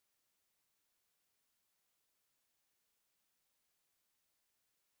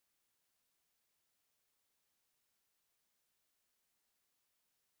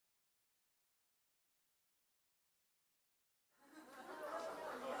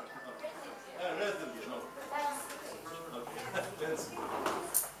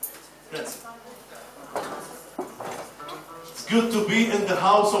good to be in the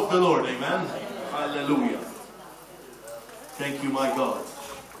house of the Lord. Amen. Hallelujah. Thank you, my God.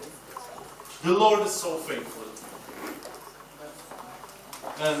 The Lord is so faithful.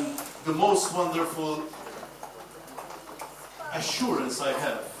 And the most wonderful assurance I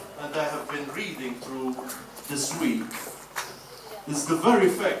have, and I have been reading through this week, is the very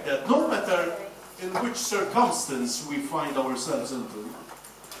fact that no matter in which circumstance we find ourselves into,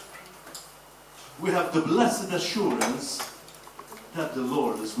 we have the blessed assurance that the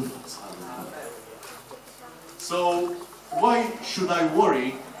Lord is with us. So why should I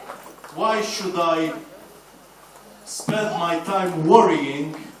worry? Why should I spend my time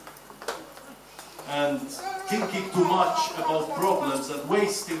worrying and thinking too much about problems and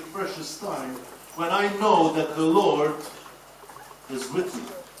wasting precious time when I know that the Lord is with me?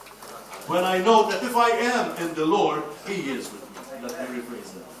 When I know that if I am in the Lord, He is with me. Let me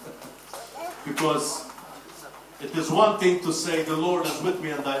rephrase that. Because it is one thing to say the Lord is with me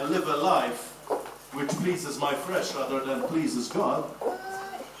and I live a life which pleases my flesh rather than pleases God.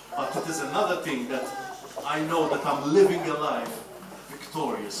 But it is another thing that I know that I'm living a life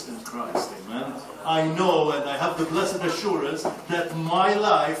victorious in Christ. Amen. I know and I have the blessed assurance that my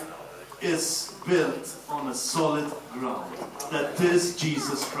life is built on a solid ground. That is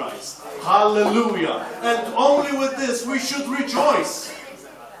Jesus Christ. Hallelujah. And only with this we should rejoice.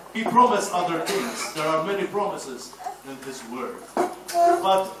 He promised other things. There are many promises in His Word.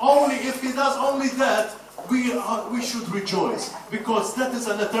 But only if He does only that, we should rejoice. Because that is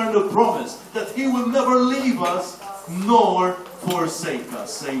an eternal promise. That He will never leave us nor forsake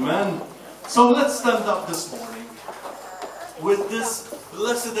us. Amen. So let's stand up this morning with this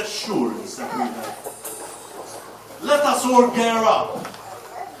blessed assurance that we have. Let us all gear up.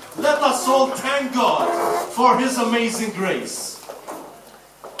 Let us all thank God for His amazing grace.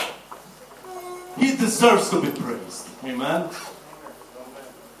 He deserves to be praised. Amen.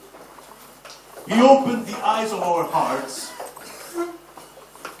 He opened the eyes of our hearts.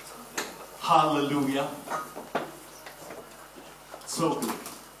 Hallelujah. It's so good.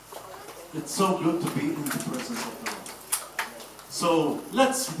 It's so good to be in the presence of the Lord. So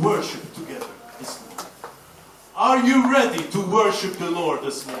let's worship together this morning. Are you ready to worship the Lord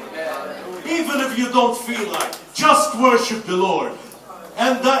this morning? Even if you don't feel like, just worship the Lord.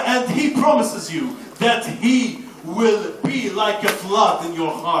 And He promises you that He will be like a flood in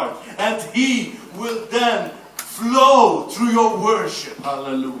your heart. And He will then flow through your worship.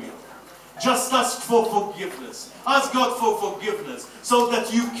 Hallelujah. Just ask for forgiveness. Ask God for forgiveness so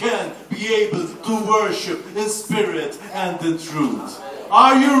that you can be able to worship in spirit and in truth.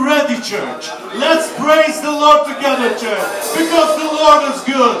 Are you ready, church? Let's praise the Lord together, church. Because the Lord is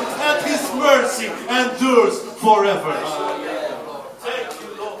good and His mercy endures forever.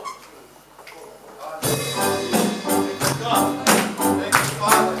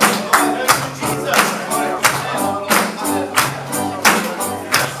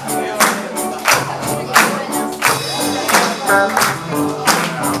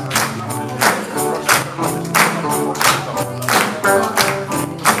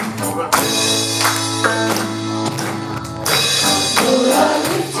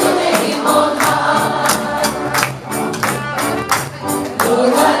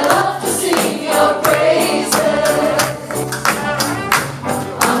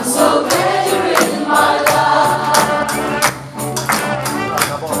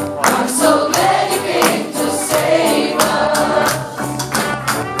 I'm so glad you came to save us.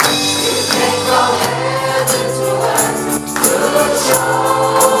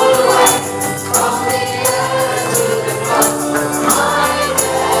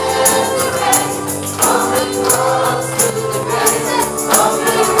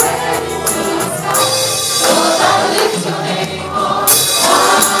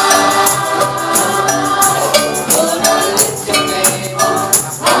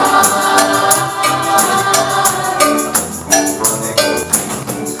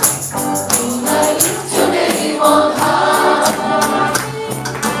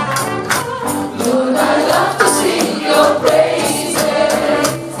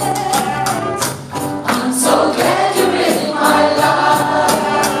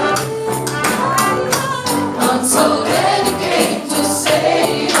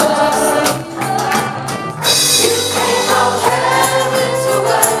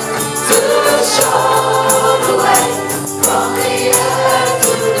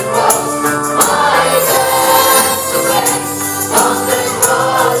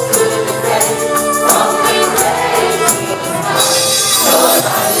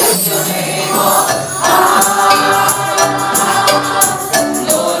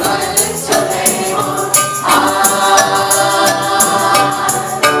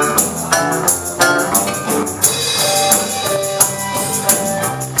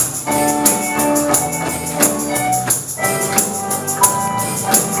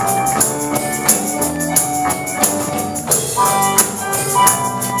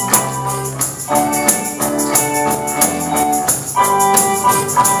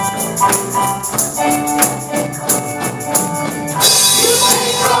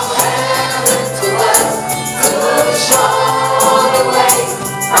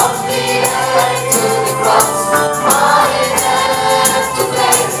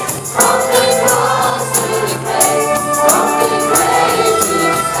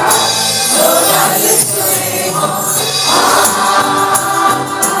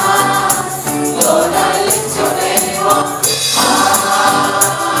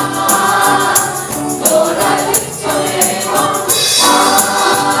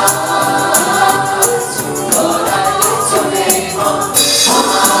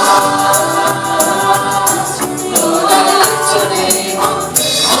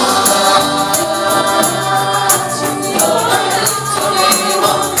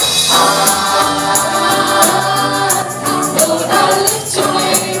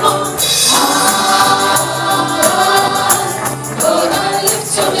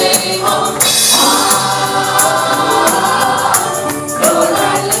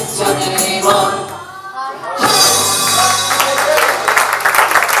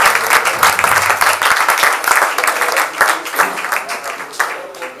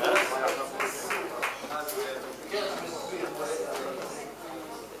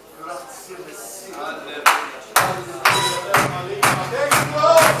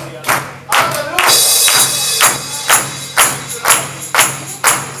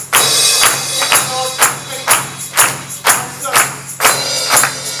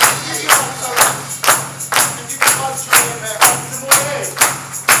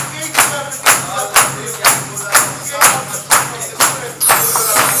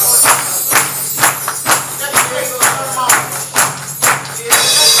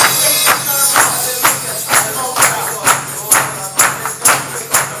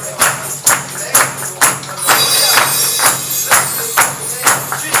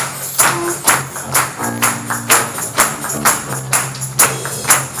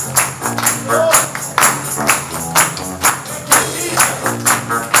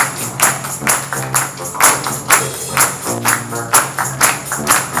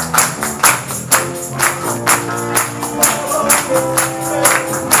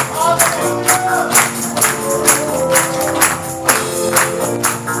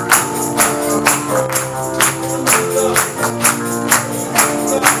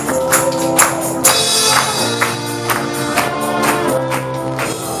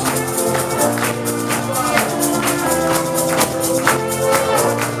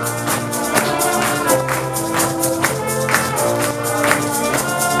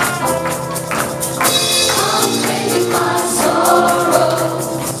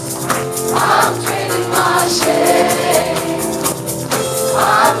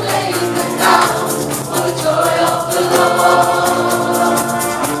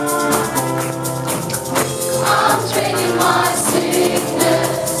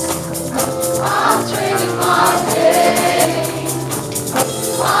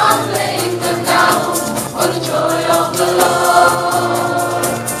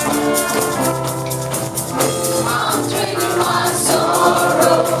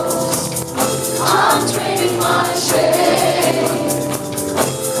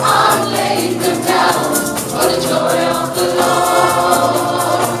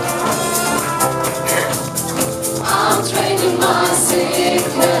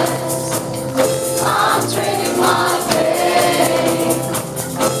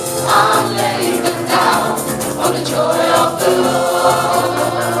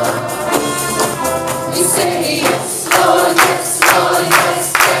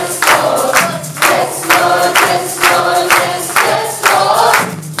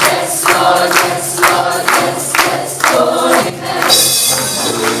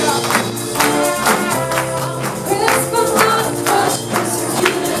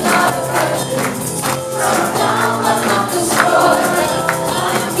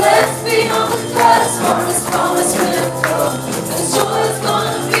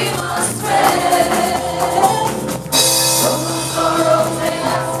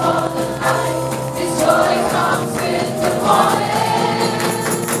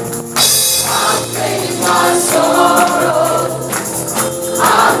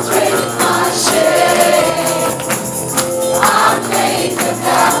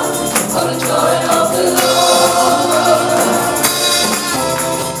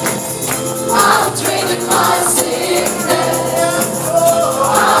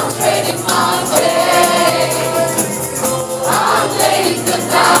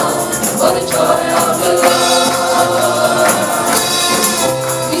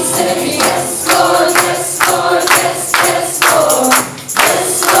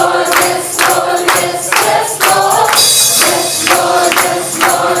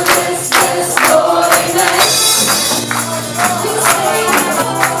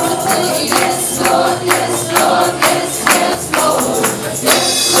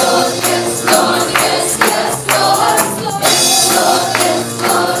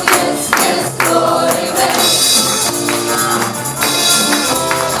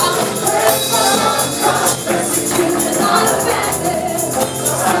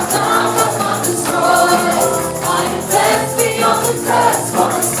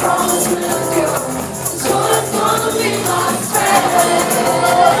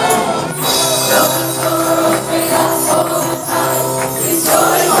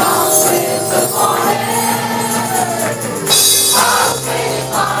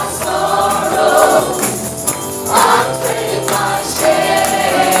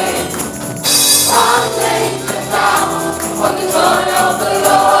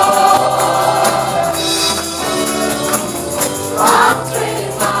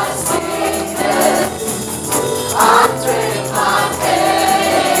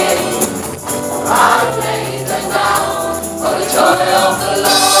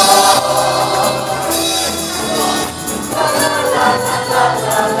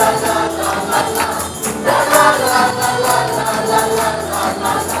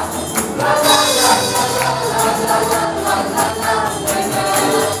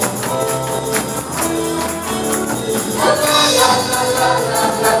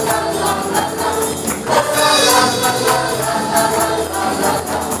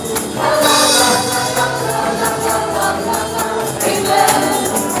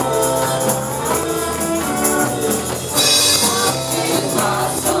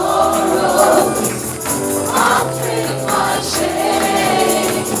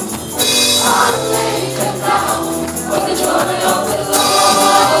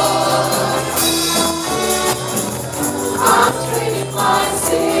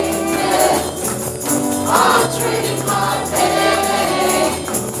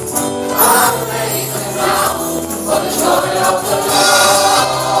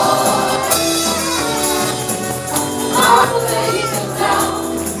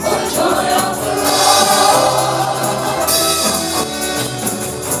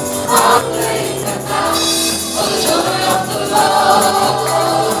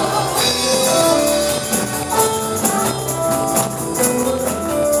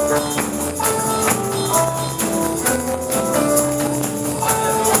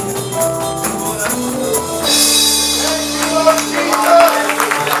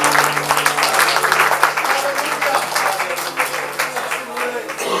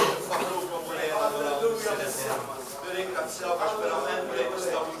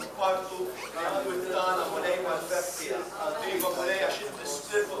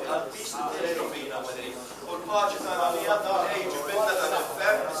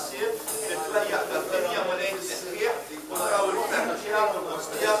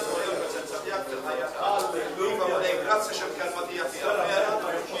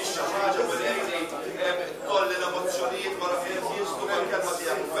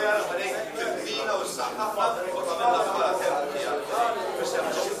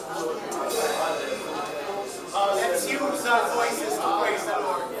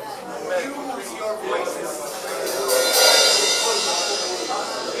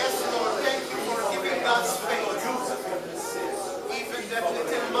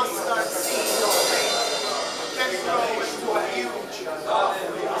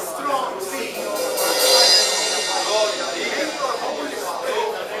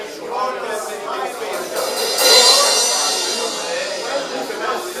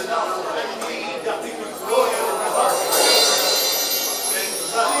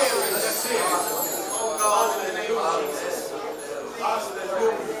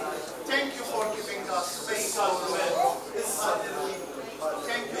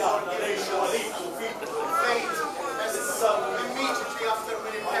 Immediately after we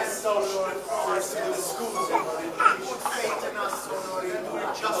repent to the schools, put faith in us, O Lord, and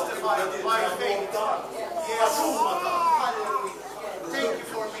we're justified by faith. Yes, hallelujah. Thank you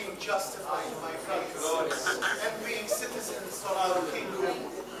for being justified by faith and being citizens of our kingdom.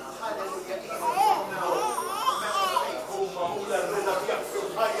 Hallelujah. Even now,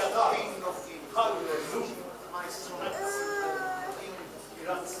 King of kings. Hallelujah. My soul.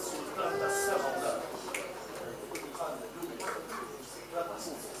 Grazie soltanto a Salvador.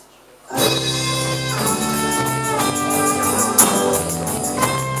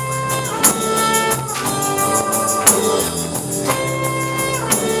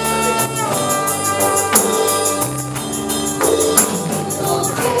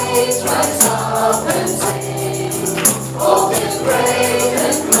 Rise up and sing, oh, this great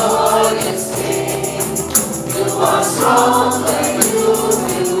and glorious King. You are strong and you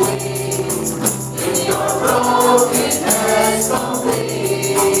will win, in your brokenness complete.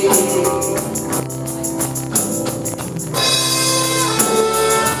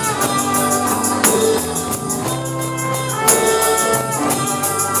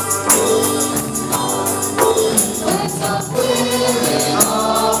 When the women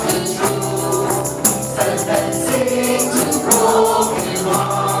of the truth and sing to broken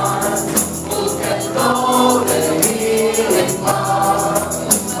hearts, who can know the healing power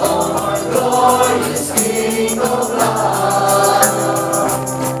of our glorious King of love?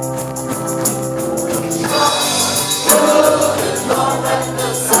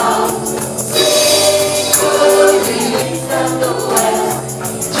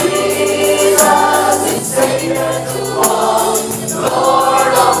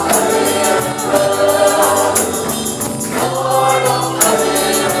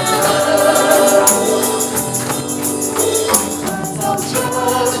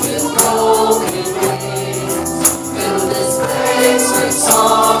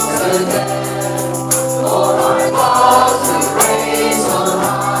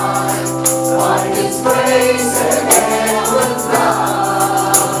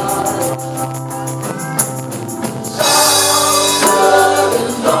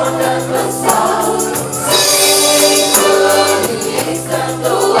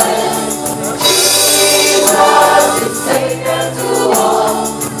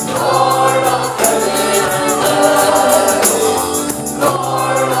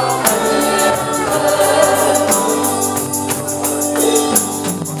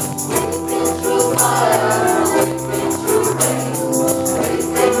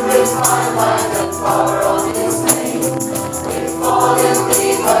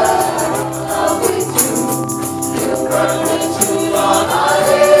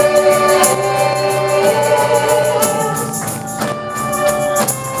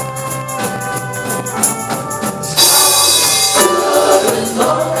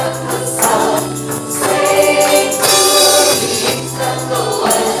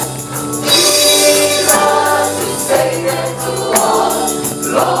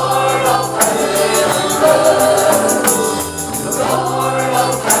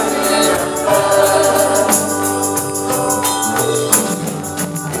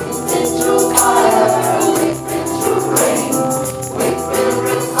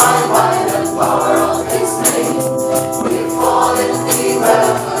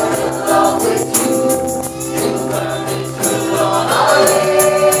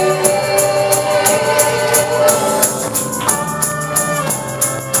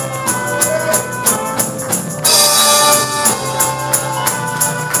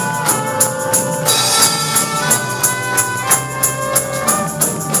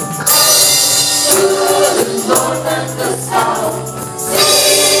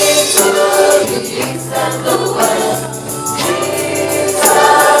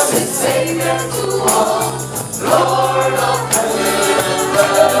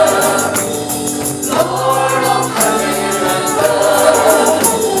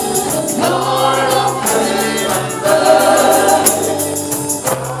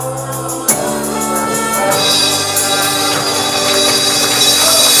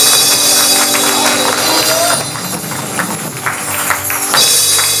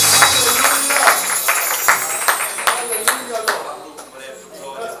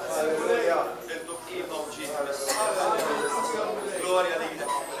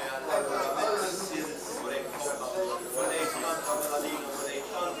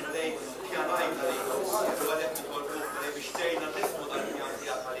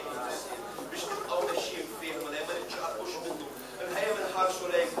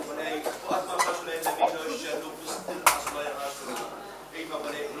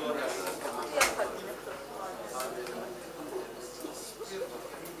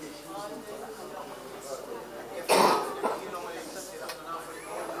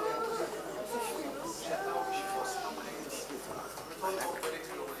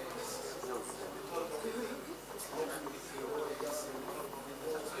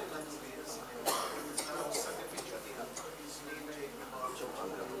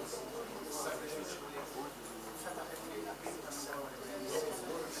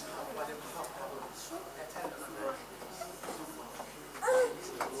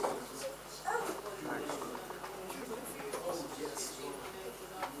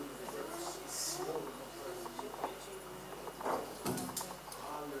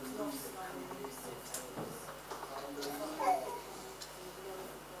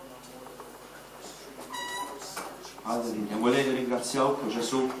 Hallelujah. Voglio ringraziarti,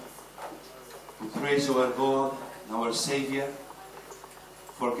 Gesù. We praise our God and our Savior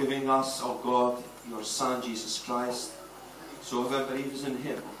for giving us, oh God, your Son, Jesus Christ. So whoever believes in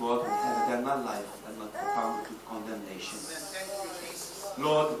Him, oh God, will have eternal life and not come to condemnation.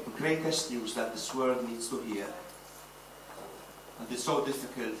 Lord, the greatest news that this world needs to hear. And it's so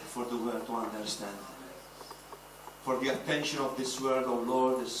difficult for the world to understand. For the attention of this world, oh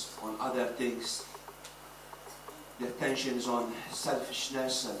Lord, is on other things. The attention is on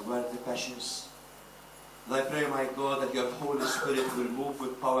selfishness and worldly passions. And I pray, my God, that your Holy Spirit will move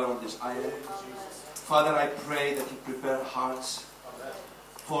with power on this island. Father, I pray that you prepare hearts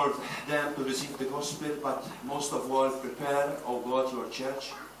for them to receive the gospel, but most of all, prepare, oh God, your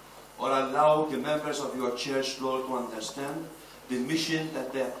church, or allow the members of your church, Lord, to understand the mission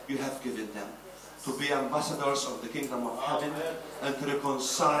that you have given them, to be ambassadors of the kingdom of heaven and to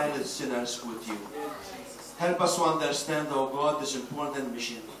reconcile sinners with you. Help us to understand, oh God, this important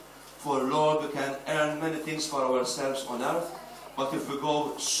mission. For Lord, we can earn many things for ourselves on earth, but if we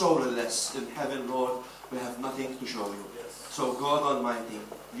go soulless in heaven, Lord, we have nothing to show you. So God Almighty,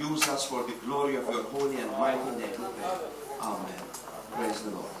 use us for the glory of your holy and mighty name, we pray. Amen. Praise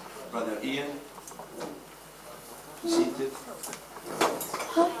the Lord. Brother Ian, seated.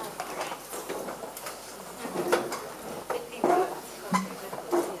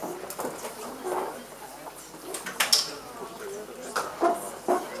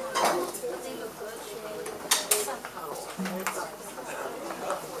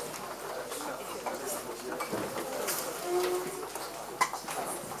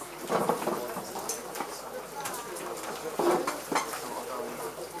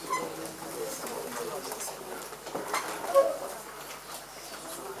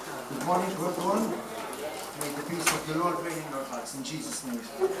 Good morning to everyone. May the peace of the Lord reign in your hearts. In Jesus' name.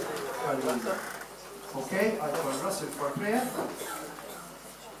 Hallelujah. Okay, I call Russell for prayer.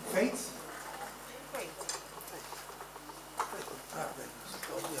 Faith.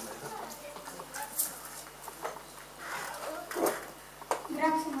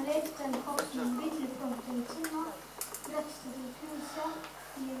 Grazie Maledetta per il corso di inviti e protezione. Grazie per il Chiesa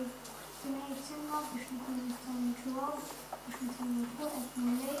e tenezione biex nkunu nistgħu nixuaw biex nisimgħu fuq qed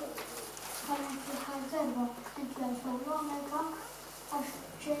nilej. Ħalli fl-aħħar darba nitla l-Amerika għax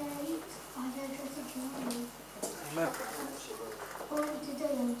ċerit għadha ċerti ġimgħa. U inti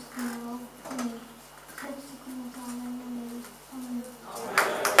dejjem tkunu f'nej. Ħadd tkunu tagħmel nilej. Amen.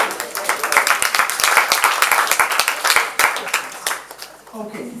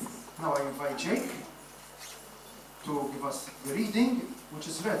 Okay, now I invite Jake to give us the reading, which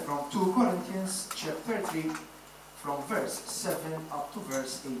is read from 2 Corinthians chapter 3, from verse 7 up to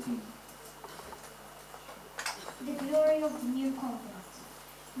verse 18. The glory of the new covenant.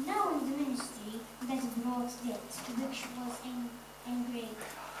 Now in the ministry that brought death, which was engraved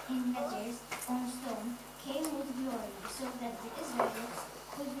in letters on stone, came with glory, so that the Israelites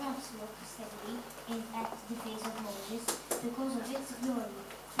could not look steadily at the face of Moses because of its glory,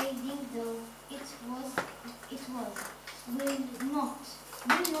 fading though it was. Will not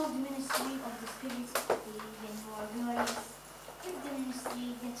the ministry of the Spirit be even more glorious? If the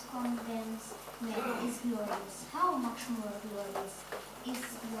ministry that condemns men is glorious, how much more glorious is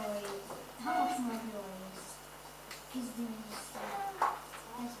the ministry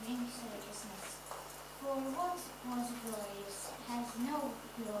that brings righteousness? For what was glorious has no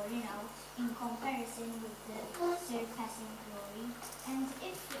glory now in comparison with the surpassing glory, and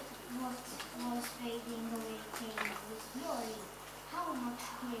if what was fading away came with glory, how much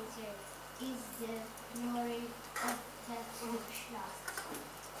greater is the glory of that which lasts?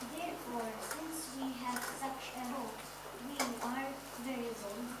 Therefore, since we have such a hope, we are very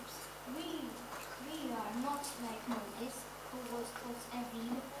bold. We are not like Moses, who was put a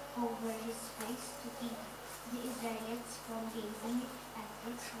veil over his face to keep the Israelites from gazing at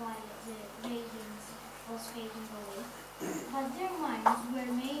it while the radiance was fading away. But their minds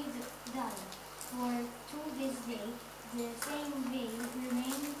were made dull, for to this day the same veil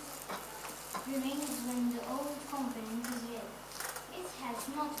remains when the old covenant is read. It has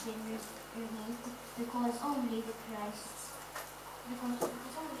not been removed because only the Christ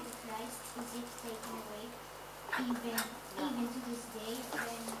is it taken away, even to this day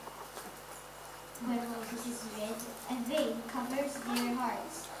when Moses is read, a veil covers their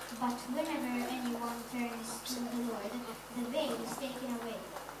hearts. But whenever anyone turns to the Lord, the veil is taken away.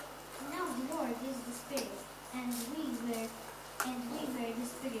 Now the Lord is the Spirit, and where the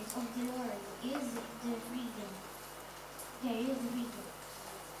Spirit of the Lord is the freedom. There is freedom.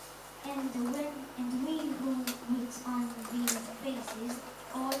 And we who with unveiled faces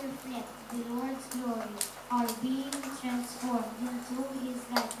all reflect the Lord's glory are being transformed into his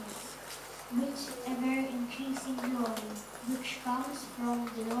likeness, with ever-increasing glory, which comes from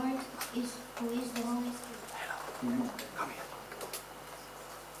the Lord, who is the Holy Spirit. Amen.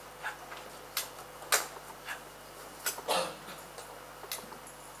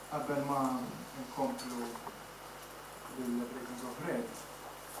 Qabel ma nkomplu bil-breaking of bread,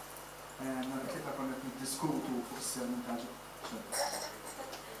 nhar it-tlieta konna qed niddiskutu fuq is-sermon ta'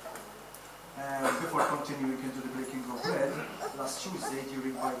 before continuing into the breaking of bread, last Tuesday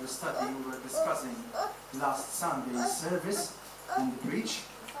during Bible study we were discussing last Sunday's service in the preach,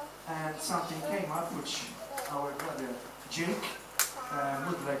 and something came up which our brother Jake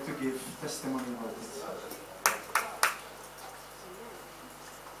would like to give testimony about it.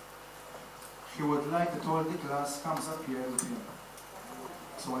 He would like that all the class comes up here with him.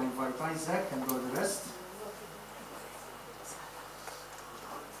 So I invite Isaac and all the rest.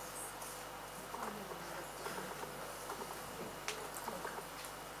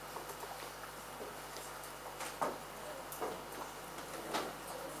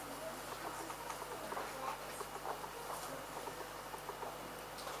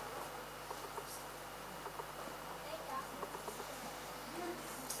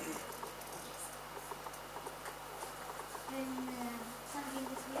 Something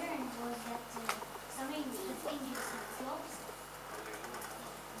that we learned was that some angels had flops,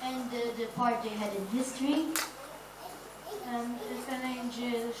 and the part they had in history. If an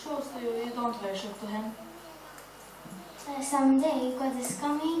angel shows to you, you don't worship to him. Someday God is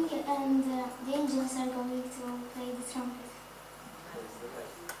coming, and the angels are going to play the trumpet.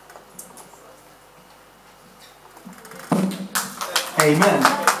 Amen.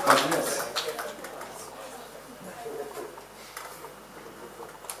 God bless.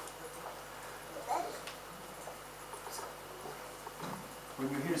 When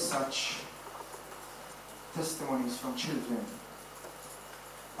you hear such testimonies from children,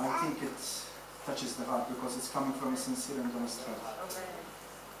 I think it touches the heart because it's coming from a sincere and honest heart.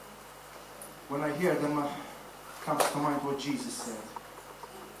 When I hear them, comes to mind what Jesus said.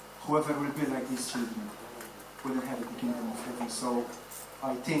 Whoever will be like these children will inherit the kingdom of heaven. So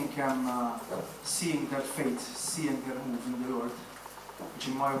I think I'm seeing their faith, seeing their move in the Lord, which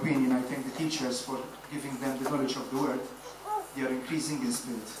in my opinion, I thank the teachers for giving them the knowledge of the word. They are increasing in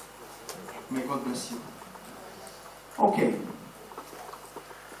spirit. May God bless you. Okay.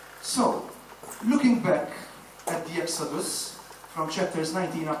 So, looking back at the Exodus from chapters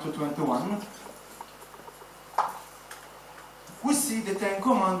 19 up to 21, we see the Ten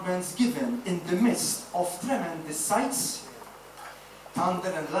Commandments given in the midst of tremendous sights, thunder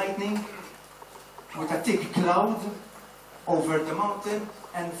and lightning, with a thick cloud over the mountain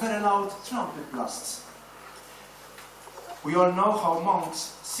and very loud trumpet blasts. We all know how Mount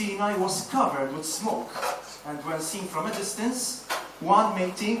Sinai was covered with smoke, and when seen from a distance, one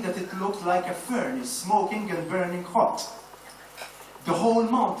may think that it looked like a furnace, smoking and burning hot. The whole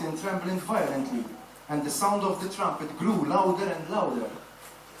mountain trembling violently, and the sound of the trumpet grew louder and louder.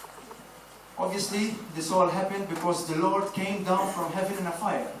 Obviously, this all happened because the Lord came down from heaven in a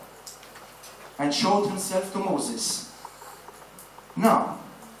fire and showed himself to Moses. Now,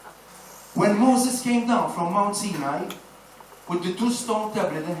 when Moses came down from Mount Sinai, with the 2 stone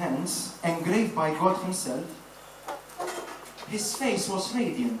tablets in hands, engraved by God himself, his face was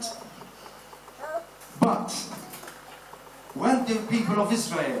radiant. But when the people of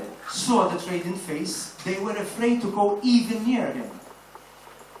Israel saw that radiant face, they were afraid to go even near him.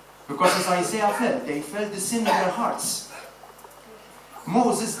 Because as Isaiah felt, they felt the sin in their hearts.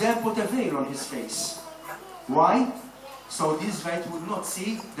 Moses then put a veil on his face. Why? So the Israelites would not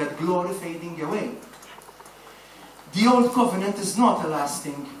see that glory fading away. The old covenant is not a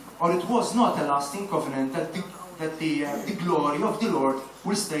lasting, or it was not a lasting covenant, that the glory of the Lord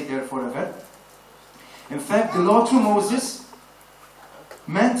will stay there forever. In fact, the law through Moses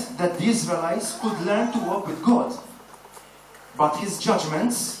meant that the Israelites could learn to walk with God. But his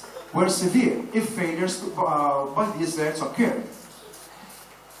judgments were severe if failures by the Israelites occurred.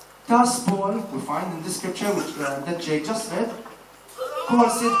 Thus, Paul, we find in the scripture which, that Jay just read,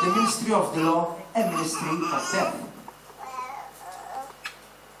 calls it the ministry of the law a ministry of death.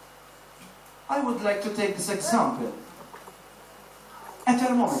 I would like to take this example. A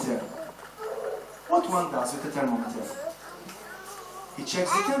thermometer. What one does with a thermometer? He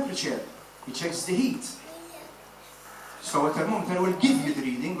checks the temperature. He checks the heat. So a thermometer will give you the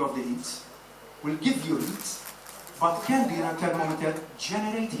reading of the heat, will give you heat, but can the thermometer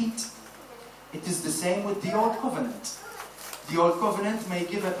generate heat? It is the same with the Old Covenant. The Old Covenant may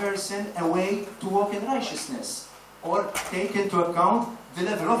give a person a way to walk in righteousness, or take into account the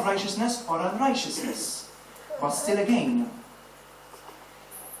level of righteousness or unrighteousness. But still again,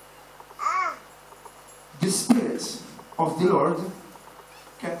 the Spirit of the Lord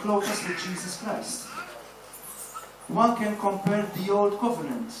can clothe us with Jesus Christ. One can compare the old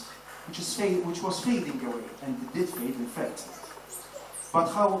covenant, which was fading away, and it did fade in fact.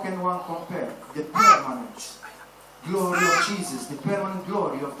 But how can one compare the permanent glory of Jesus, the permanent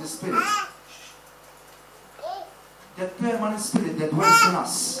glory of the Spirit? That permanent Spirit that dwells in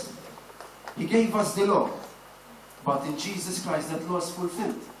us. He gave us the law, but in Jesus Christ that law is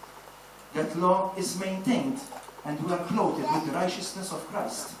fulfilled. That law is maintained, and we are clothed with the righteousness of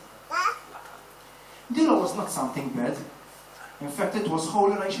Christ. The law was not something bad. In fact, it was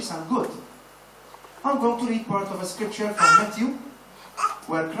holy, righteous, and good. I'm going to read part of a scripture from Matthew,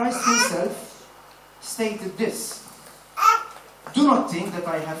 where Christ himself stated this: "Do not think that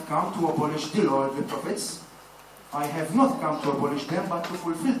I have come to abolish the law and the prophets. I have not come to abolish them, but to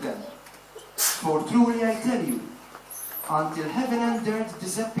fulfill them. For truly I tell you, until heaven and earth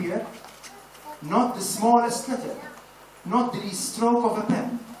disappear, not the smallest letter, not the least stroke of a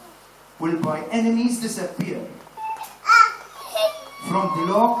pen, will by enemies disappear from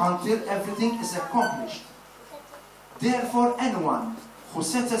the law until everything is accomplished. Therefore anyone who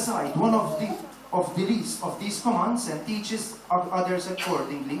sets aside one of the least of these commands and teaches others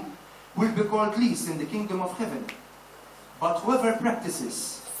accordingly will be called least in the kingdom of heaven. But whoever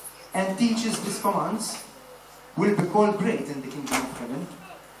practices and teaches these commands will be called great in the kingdom of heaven.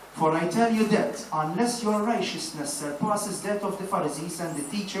 For I tell you that unless your righteousness surpasses that of the Pharisees and the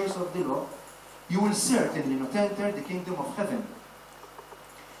teachers of the law, you will certainly not enter the kingdom of heaven."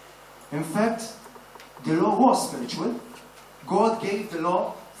 In fact, the law was spiritual. God gave the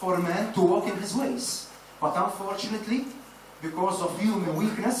law for man to walk in his ways. But unfortunately, because of human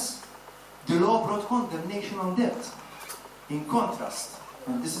weakness, the law brought condemnation on death. In contrast,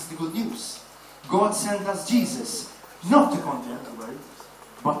 and this is the good news, God sent us Jesus, not to condemn the world,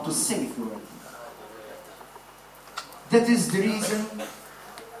 but to save the world. That is the reason,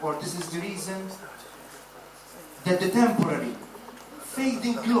 or this is the reason, that the temporary,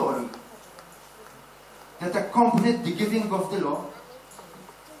 fading glory that accompanied the giving of the law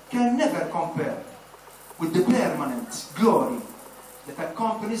can never compare with the permanent glory that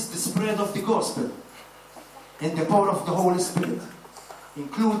accompanies the spread of the gospel in the power of the Holy Spirit,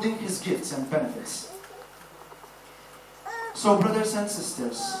 including his gifts and benefits. So, brothers and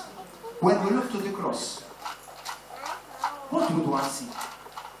sisters, when we look to the cross, what would one see?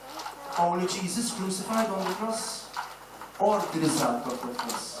 Only Jesus crucified on the cross, or the result of the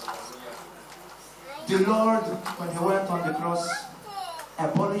cross? The Lord, when he went on the cross,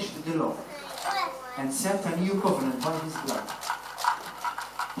 abolished the law and set a new covenant by his blood.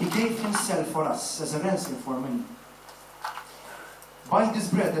 He gave himself for us as a ransom for many. By this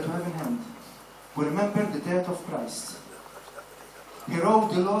bread that we have in hand, we remember the death of Christ. He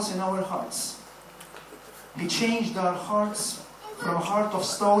wrote the laws in our hearts. He changed our hearts from a heart of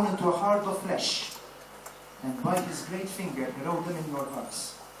stone into a heart of flesh. And by his great finger, he wrote them in your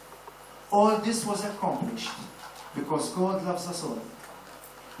hearts. All this was accomplished because God loves us all.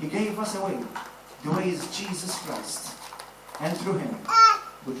 He gave us a way. The way is Jesus Christ. And through him,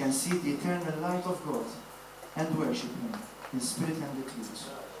 we can see the eternal light of God and worship him in spirit and in truth.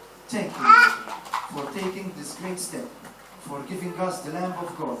 Thank you, Lord, for taking this great step, for giving us the Lamb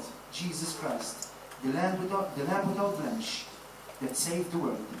of God, Jesus Christ, the Lamb without blemish, that saved the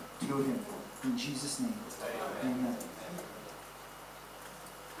world through him. In Jesus' name, amen.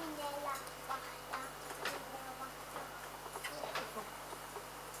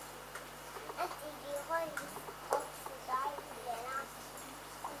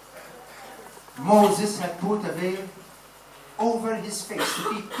 Moses had put a veil over his face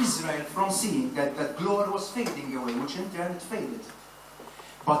to keep Israel from seeing that glory was fading away, which in turn it faded.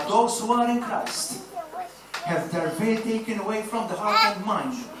 But those who are in Christ have their veil taken away from the heart and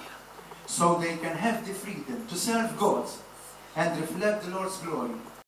mind, so they can have the freedom to serve God and reflect the Lord's glory